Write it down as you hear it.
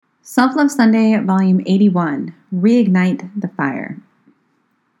Self-Love Sunday, Volume 81, Reignite the Fire.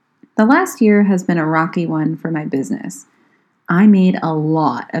 The last year has been a rocky one for my business. I made a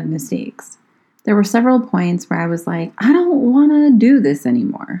lot of mistakes. There were several points where I was like, I don't want to do this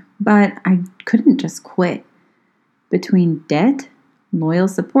anymore, but I couldn't just quit. Between debt, loyal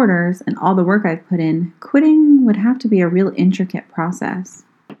supporters, and all the work I've put in, quitting would have to be a real intricate process.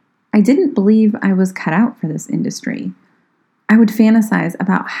 I didn't believe I was cut out for this industry. I would fantasize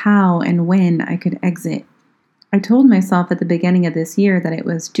about how and when I could exit. I told myself at the beginning of this year that it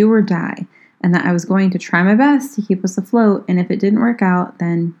was do or die, and that I was going to try my best to keep us afloat, and if it didn't work out,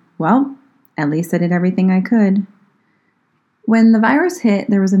 then, well, at least I did everything I could. When the virus hit,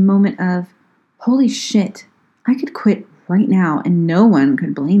 there was a moment of, holy shit, I could quit right now and no one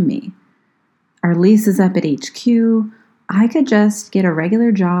could blame me. Our lease is up at HQ. I could just get a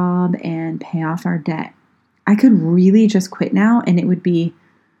regular job and pay off our debt. I could really just quit now and it would be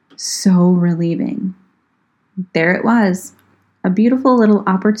so relieving. There it was, a beautiful little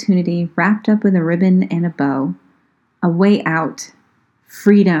opportunity wrapped up with a ribbon and a bow, a way out,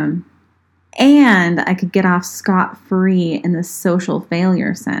 freedom, and I could get off scot-free in the social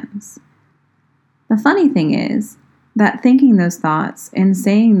failure sense. The funny thing is that thinking those thoughts and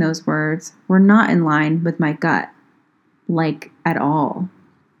saying those words were not in line with my gut, like at all.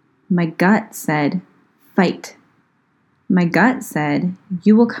 My gut said, fight. My gut said,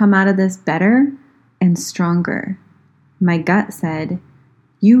 you will come out of this better and stronger. My gut said,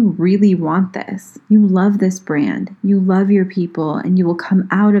 you really want this. You love this brand. You love your people, and you will come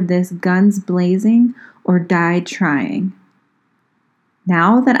out of this guns blazing or die trying.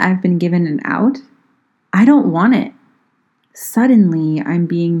 Now that I've been given an out, I don't want it. Suddenly, I'm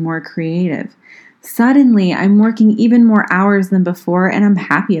being more creative. Suddenly, I'm working even more hours than before, and I'm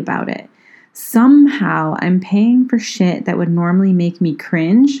happy about it. Somehow, I'm paying for shit that would normally make me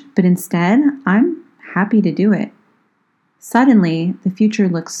cringe, but instead, I'm happy to do it. Suddenly, the future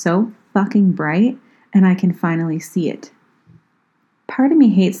looks so fucking bright, and I can finally see it. Part of me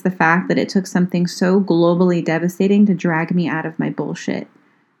hates the fact that it took something so globally devastating to drag me out of my bullshit,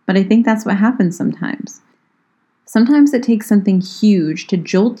 but I think that's what happens sometimes. Sometimes it takes something huge to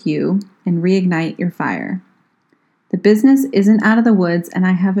jolt you and reignite your fire. The business isn't out of the woods, and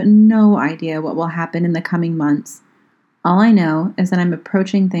I have no idea what will happen in the coming months. All I know is that I'm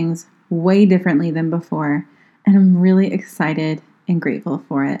approaching things way differently than before, and I'm really excited and grateful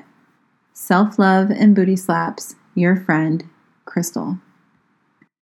for it. Self-love and booty slaps, your friend, Crystal.